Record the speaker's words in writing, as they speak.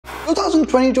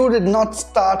2022 did not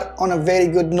start on a very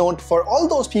good note for all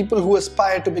those people who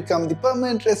aspire to become the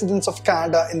permanent residents of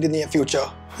Canada in the near future.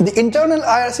 The internal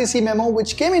IRCC memo,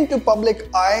 which came into public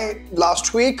eye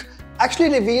last week, actually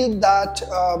revealed that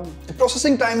the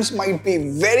processing times might be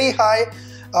very high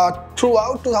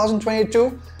throughout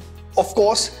 2022. Of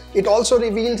course, it also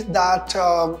revealed that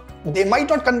they might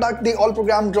not conduct the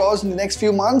all-program draws in the next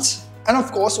few months. And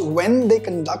of course, when they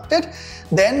conduct it,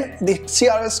 then the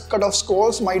CRS cutoff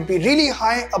scores might be really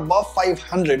high, above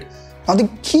 500. Now, the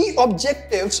key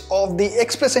objectives of the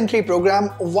Express Entry program,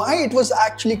 why it was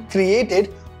actually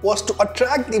created, was to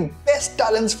attract the best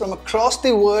talents from across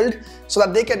the world so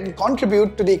that they can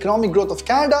contribute to the economic growth of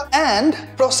Canada and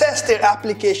process their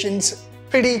applications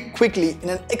pretty quickly in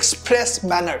an express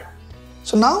manner.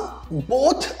 So now,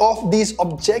 both of these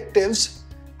objectives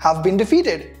have been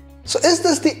defeated. So is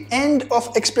this the end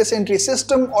of Express Entry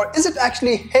system, or is it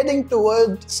actually heading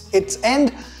towards its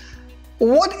end?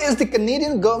 What is the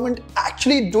Canadian government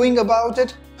actually doing about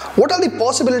it? What are the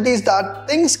possibilities that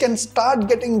things can start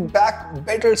getting back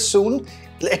better soon,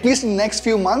 at least in the next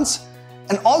few months?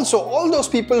 And also, all those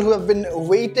people who have been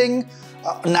waiting,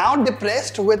 now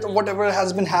depressed with whatever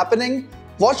has been happening,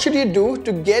 what should you do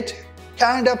to get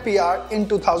Canada PR in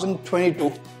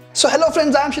 2022? So hello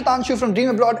friends, I am Shitanshu from Dream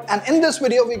Abroad, and in this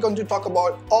video we're going to talk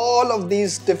about all of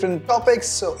these different topics.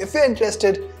 So if you're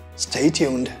interested, stay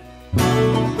tuned.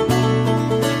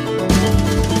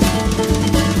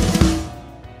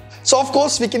 So of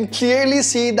course, we can clearly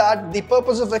see that the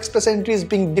purpose of Express Entry is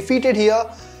being defeated here,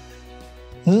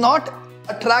 not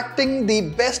attracting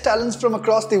the best talents from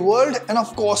across the world, and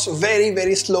of course,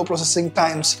 very slow processing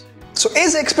times. So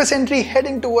is Express Entry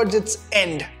heading towards its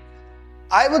end?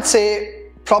 I would say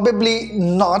probably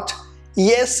not.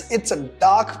 Yes, it's a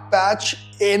dark patch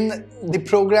in the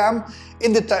program,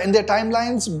 in their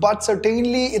timelines, but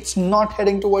certainly it's not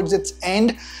heading towards its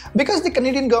end, because the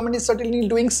Canadian government is certainly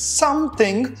doing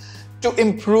something to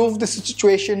improve the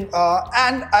situation,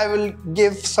 and I will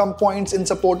give some points in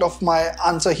support of my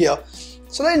answer here.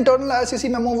 So the internal IRCC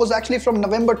memo was actually from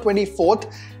November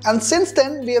 24th, and since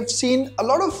then we have seen a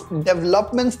lot of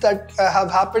developments that have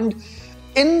happened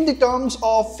in the terms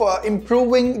of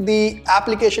improving the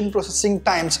application processing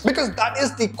times, because that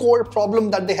is the core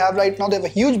problem that they have right now. They have a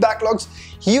huge backlogs,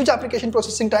 huge application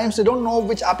processing times. They don't know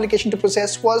which application to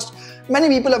process first. Many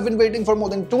people have been waiting for more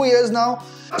than 2 years now.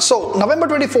 So November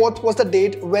 24th was the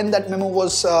date when that memo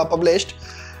was published.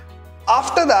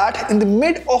 After that, in the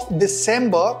mid of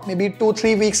December, maybe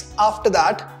 2-3 weeks after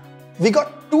that, we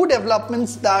got two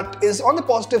developments that is on the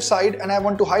positive side, and I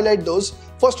want to highlight those.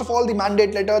 First of all, the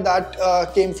mandate letter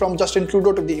that came from Justin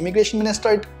Trudeau to the immigration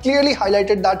minister, it clearly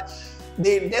highlighted that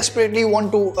they desperately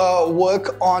want to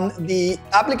work on the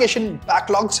application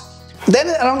backlogs. Then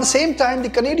around the same time, the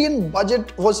Canadian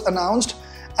budget was announced,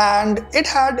 and it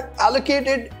had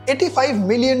allocated $85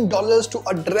 million to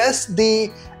address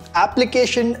the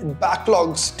application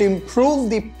backlogs, to improve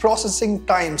the processing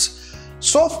times.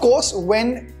 So of course,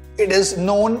 when it is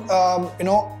known,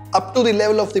 up to the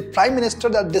level of the Prime Minister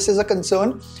that this is a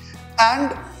concern,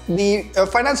 and the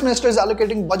Finance Minister is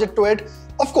allocating budget to it,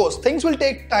 of course, things will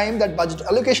take time. That budget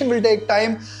allocation will take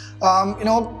time.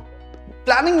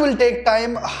 Planning will take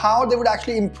time. How they would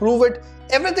actually improve it,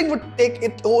 everything would take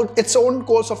its own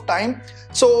course of time.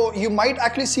 So you might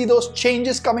actually see those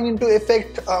changes coming into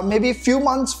effect maybe a few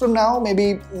months from now,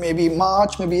 maybe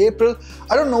March, maybe April.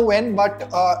 I don't know when,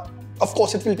 but of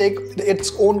course, it will take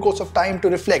its own course of time to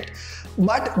reflect.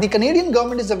 But the Canadian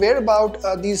government is aware about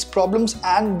these problems,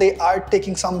 and they are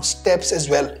taking some steps as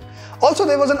well. Also,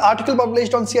 there was an article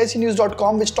published on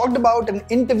CICnews.com which talked about an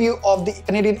interview of the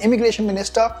Canadian Immigration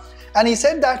Minister, and he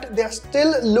said that they are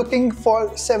still looking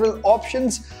for several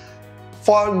options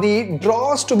for the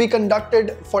draws to be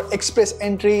conducted for Express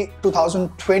Entry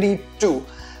 2022.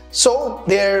 So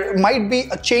there might be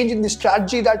a change in the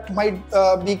strategy that might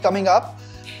be coming up.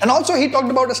 And also he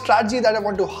talked about a strategy that I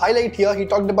want to highlight here. He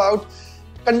talked about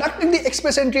conducting the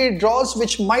Express Entry draws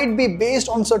which might be based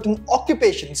on certain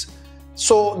occupations.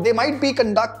 So they might be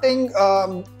conducting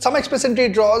some Express Entry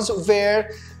draws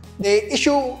where they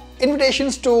issue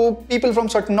invitations to people from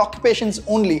certain occupations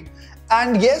only.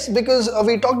 And yes, because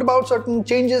we talked about certain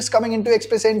changes coming into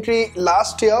Express Entry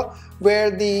last year,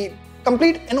 where the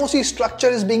complete NOC structure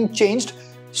is being changed.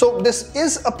 So this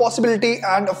is a possibility,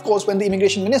 and of course when the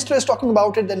immigration minister is talking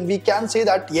about it, then we can say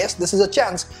that yes, this is a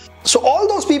chance. So all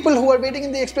those people who are waiting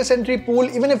in the Express Entry pool,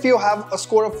 even if you have a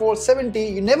score of 470,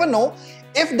 you never know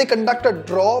if they conduct a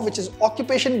draw which is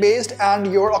occupation based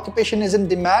and your occupation is in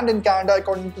demand in Canada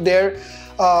according to their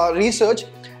research,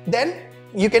 then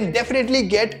you can definitely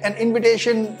get an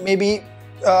invitation maybe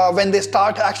when they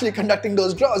start actually conducting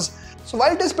those draws. So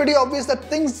while it is pretty obvious that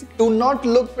things do not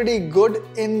look pretty good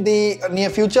in the near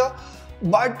future,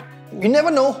 but you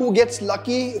never know who gets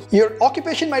lucky. Your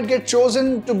occupation might get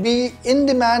chosen to be in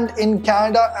demand in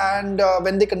Canada, and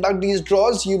when they conduct these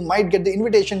draws, you might get the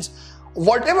invitations.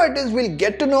 Whatever it is, we'll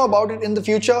get to know about it in the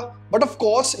future. But of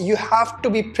course, you have to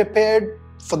be prepared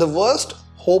for the worst,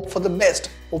 hope for the best.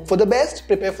 Hope for the best,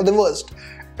 prepare for the worst,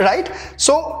 right?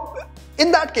 So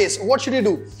in that case, what should you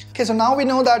do? Okay, so now we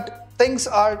know that things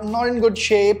are not in good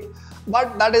shape,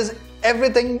 but that is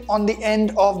everything on the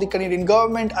end of the Canadian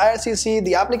government, IRCC,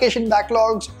 the application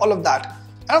backlogs, all of that.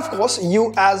 And of course,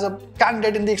 you as a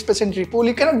candidate in the express entry pool,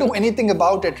 you cannot do anything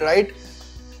about it, right?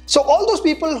 So all those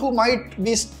people who might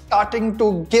be starting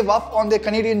to give up on their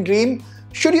Canadian dream,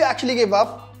 should you actually give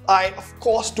up? I, of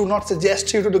course, do not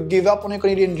suggest you to give up on your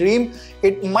Canadian dream.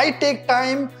 It might take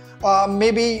time.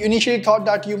 Maybe you initially thought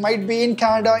that you might be in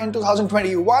Canada in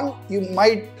 2021. You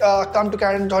might come to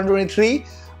Canada in 2023.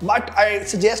 But I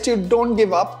suggest you don't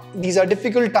give up. These are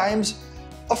difficult times.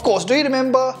 Of course, do you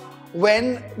remember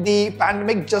when the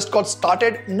pandemic just got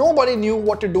started? Nobody knew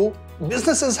what to do.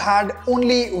 Businesses had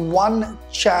only one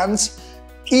chance.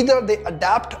 Either they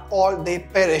adapt or they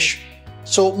perish.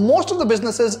 So most of the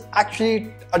businesses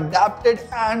actually adapted,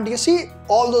 and you see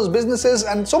all those businesses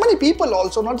and so many people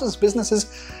also, not just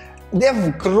businesses, they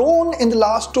have grown in the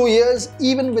last 2 years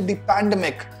even with the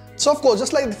pandemic. So of course,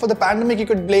 just like for the pandemic, you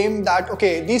could blame that,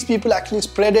 okay, these people actually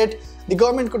spread it, the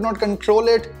government could not control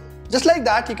it. Just like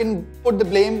that, you can put the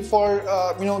blame for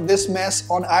this mess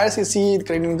on IRCC, the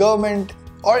Canadian government,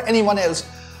 or anyone else.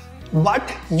 But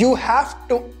you have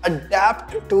to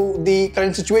adapt to the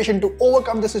current situation to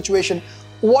overcome the situation.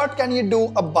 What can you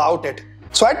do about it?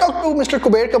 So I talked to Mr.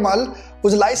 Kuber Kamal,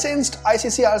 who's a licensed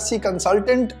ICCRC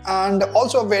consultant and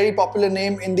also a very popular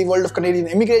name in the world of Canadian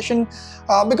immigration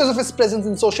because of his presence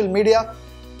in social media.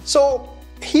 So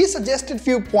he suggested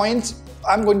few points.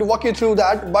 I'm going to walk you through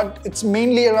that, but it's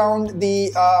mainly around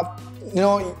the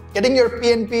getting your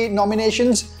PNP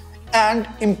nominations and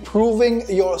improving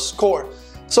your score.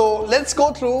 So let's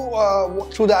go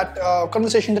through that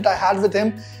conversation that I had with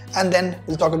him, and then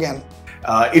we'll talk again.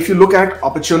 If you look at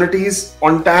opportunities,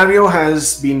 Ontario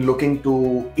has been looking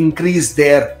to increase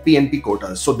their PNP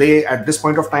quotas. So they, at this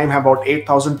point of time, have about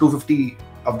 8,250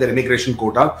 of their immigration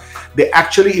quota. They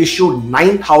actually issued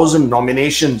 9,000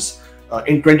 nominations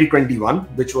in 2021,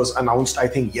 which was announced, I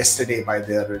think, yesterday by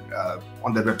their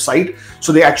on their website.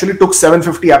 So they actually took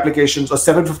 750 applications or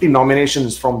 750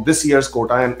 nominations from this year's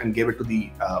quota and gave it to the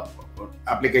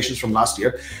applications from last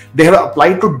year. They have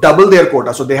applied to double their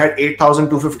quota. So they had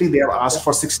 8,250. They have asked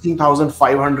for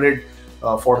 16,500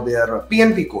 for their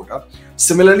PNP quota.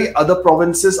 Similarly, other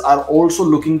provinces are also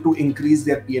looking to increase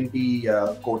their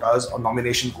PNP quotas or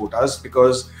nomination quotas,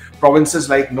 because provinces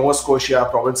like Nova Scotia,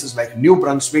 provinces like New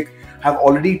Brunswick have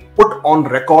already put on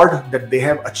record that they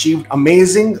have achieved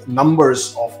amazing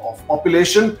numbers of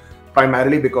population,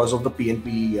 primarily because of the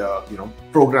PNP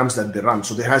programs that they run.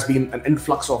 So there has been an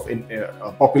influx of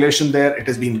population there. It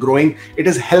has been growing. It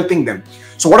is helping them.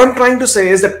 So what I'm trying to say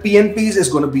is that PNPs is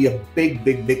going to be a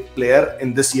big player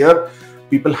in this year.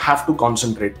 People have to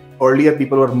concentrate. Earlier,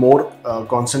 people were more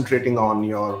concentrating on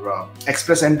your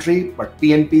express entry, but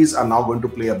PNPs are now going to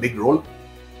play a big role.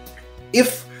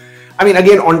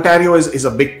 Again, Ontario is a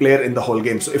big player in the whole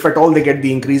game. So if at all they get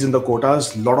the increase in the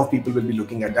quotas, a lot of people will be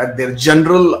looking at that. Their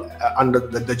general, under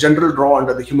the general draw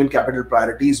under the human capital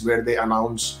priorities, where they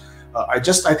announce, I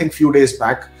think few days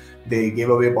back, they gave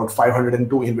away about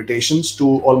 502 invitations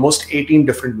to almost 18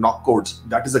 different knock codes.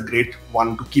 That is a great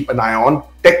one to keep an eye on.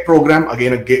 Tech program,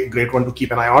 again, a great one to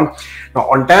keep an eye on. Now,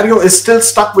 Ontario is still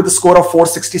stuck with a score of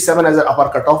 467 as an upper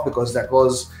cutoff, because that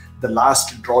was the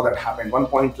last draw that happened, 1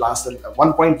 point less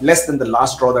than the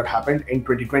last draw that happened in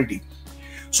 2020.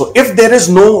 So if there is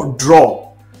no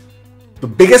draw, the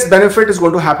biggest benefit is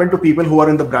going to happen to people who are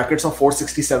in the brackets of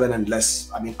 467 and less.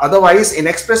 Otherwise, in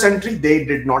express entry, they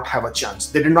did not have a chance.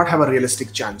 They did not have a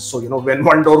realistic chance. So, when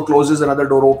one door closes, another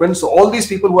door opens. So all these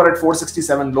people who are at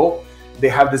 467 low, they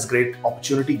have this great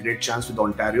opportunity, great chance with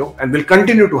Ontario, and will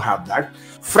continue to have that.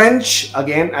 French,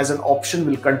 again, as an option,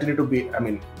 will continue to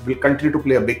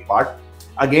play a big part.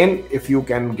 Again, if you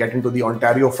can get into the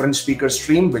Ontario French speaker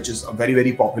stream, which is a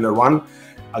very popular one,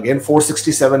 again,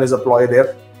 467 is a ploy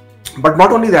there. But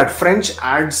not only that, French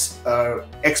adds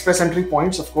express entry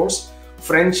points, of course.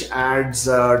 French adds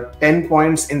 10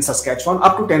 points in Saskatchewan,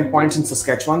 up to 10 points in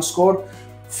Saskatchewan score.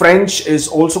 French is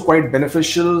also quite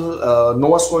beneficial.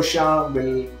 Nova Scotia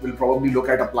will probably look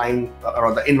at applying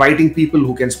or inviting people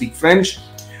who can speak French.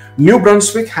 New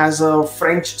Brunswick has a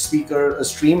French speaker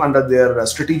stream under their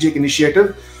strategic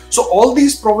initiative. So all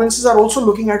these provinces are also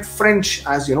looking at French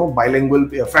as, bilingual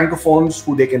francophones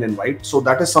who they can invite. So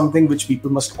that is something which people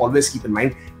must always keep in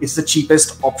mind. It's the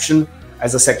cheapest option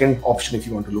as a second option if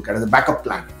you want to look at it as a backup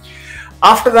plan.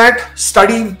 After that,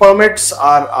 study permits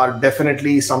are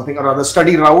definitely something, or rather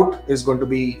study route is going to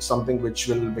be something which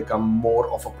will become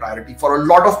more of a priority for a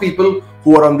lot of people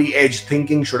who are on the edge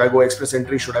thinking, should I go express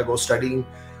entry, should I go studying?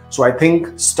 So I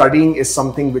think studying is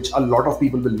something which a lot of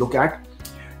people will look at.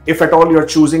 If at all you're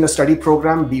choosing a study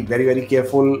program, be very, very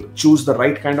careful. Choose the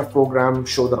right kind of program,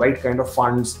 show the right kind of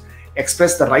funds,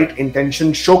 express the right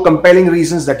intention, show compelling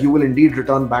reasons that you will indeed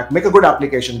return back, make a good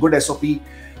application, good SOP.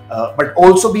 But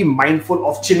also be mindful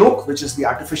of Chinook, which is the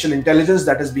artificial intelligence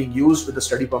that is being used with the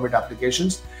study permit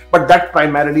applications. But that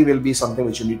primarily will be something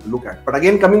which you need to look at. But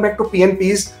again, coming back to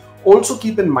PNPs, also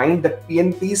keep in mind that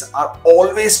PNPs are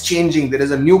always changing. There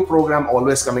is a new program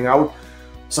always coming out.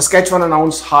 Saskatchewan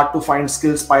announced Hard to Find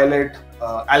Skills Pilot.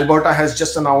 Alberta has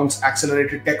just announced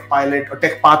Accelerated Tech Pilot or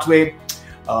Tech Pathway.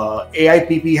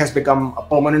 AIPP has become a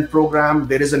permanent program.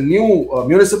 There is a new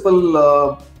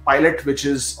municipal pilot which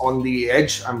is on the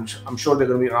edge. I'm sure they're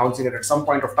going to be announcing it at some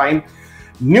point of time.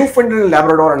 Newfoundland and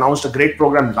Labrador announced a great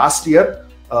program last year,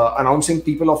 announcing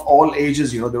people of all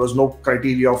ages. There was no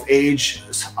criteria of age.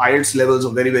 IELTS levels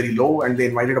are very, very low, and they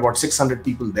invited about 600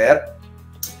 people there,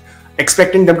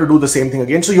 expecting them to do the same thing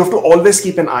again. So you have to always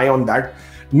keep an eye on that.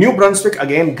 New Brunswick,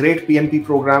 again, great PNP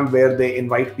program where they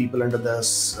invite people under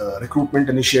this recruitment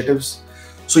initiatives.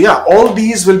 So yeah, all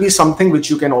these will be something which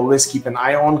you can always keep an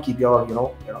eye on, keep your,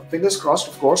 fingers crossed,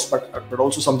 of course, but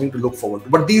also something to look forward to.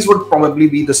 But these would probably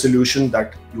be the solution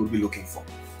that you would be looking for.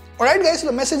 All right, guys, so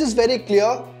the message is very clear.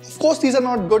 Of course, these are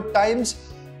not good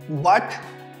times, but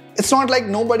it's not like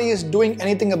nobody is doing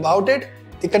anything about it.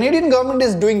 The Canadian government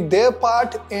is doing their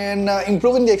part in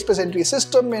improving the express entry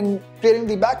system and clearing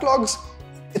the backlogs.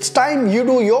 It's time you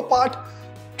do your part.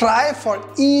 Try for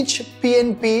each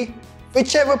PNP.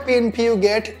 Whichever PNP you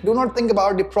get, do not think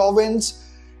about the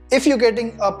province. If you're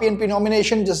getting a PNP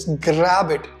nomination, just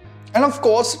grab it. And of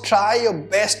course, try your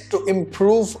best to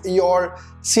improve your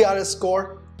CRS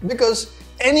score, because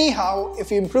anyhow,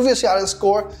 if you improve your CRS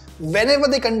score, whenever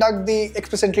they conduct the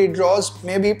express entry draws,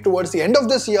 maybe towards the end of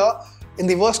this year, in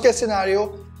the worst case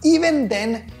scenario, even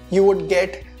then you would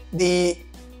get the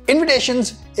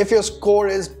invitations if your score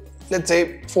is, let's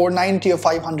say, 490 or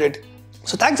 500.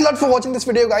 So thanks a lot for watching this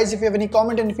video, guys. If you have any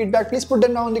comment and feedback, please put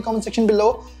them down in the comment section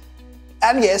below.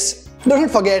 And yes, don't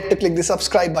forget to click the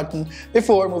subscribe button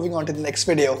before moving on to the next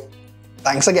video.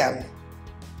 Thanks again.